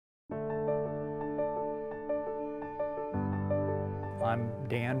I'm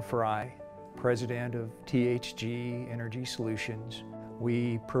Dan Frey, President of THG Energy Solutions.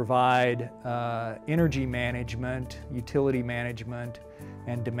 We provide energy management, utility management,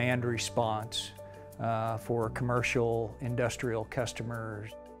 and demand response for commercial, industrial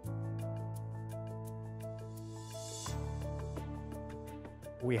customers.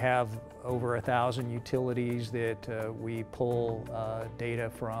 We have over 1,000 utilities that we pull data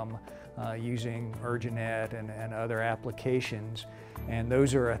from using Urjanet and other applications. And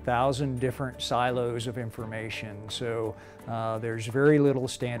those are 1,000 different silos of information. So there's very little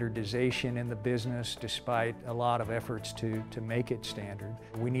standardization in the business despite a lot of efforts to make it standard.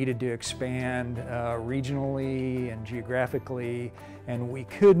 We needed to expand regionally and geographically, and we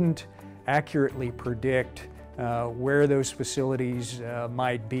couldn't accurately predict where those facilities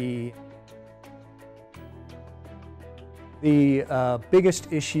might be. The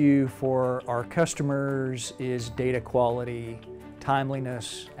biggest issue for our customers is data quality,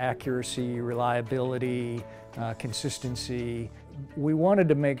 timeliness, accuracy, reliability, consistency. We wanted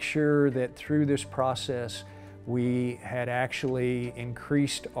to make sure that through this process we had actually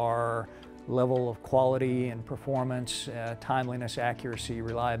increased our level of quality and performance, timeliness, accuracy,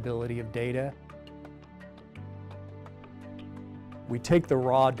 reliability of data. We take the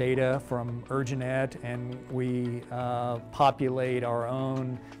raw data from Urjanet and we populate our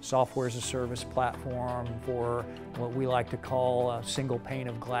own software as a service platform for what we like to call a single pane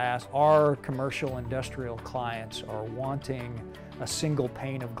of glass. Our commercial industrial clients are wanting a single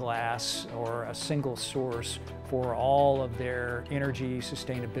pane of glass or a single source for all of their energy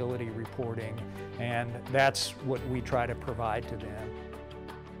sustainability reporting, and that's what we try to provide to them.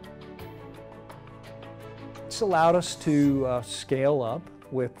 It's allowed us to scale up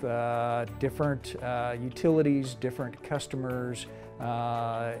with different utilities, different customers.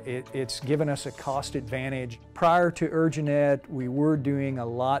 It's given us a cost advantage. Prior to Urjanet, we were doing a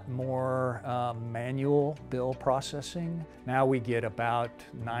lot more manual bill processing. Now we get about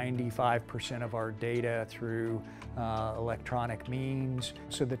 95% of our data through electronic means.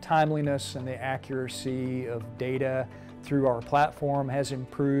 So the timeliness and the accuracy of data through our platform has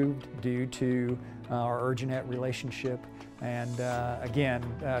improved due to our Urjanet relationship, and again,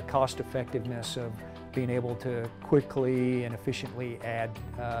 cost effectiveness of being able to quickly and efficiently add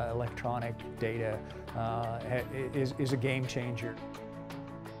electronic data is a game changer.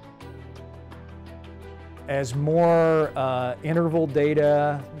 As more interval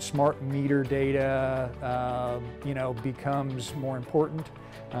data, smart meter data, becomes more important,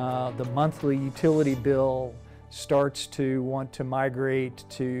 the monthly utility bill starts to want to migrate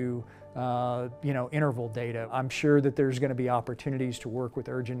to interval data. I'm sure that there's going to be opportunities to work with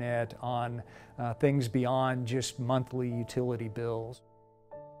Urjanet on things beyond just monthly utility bills.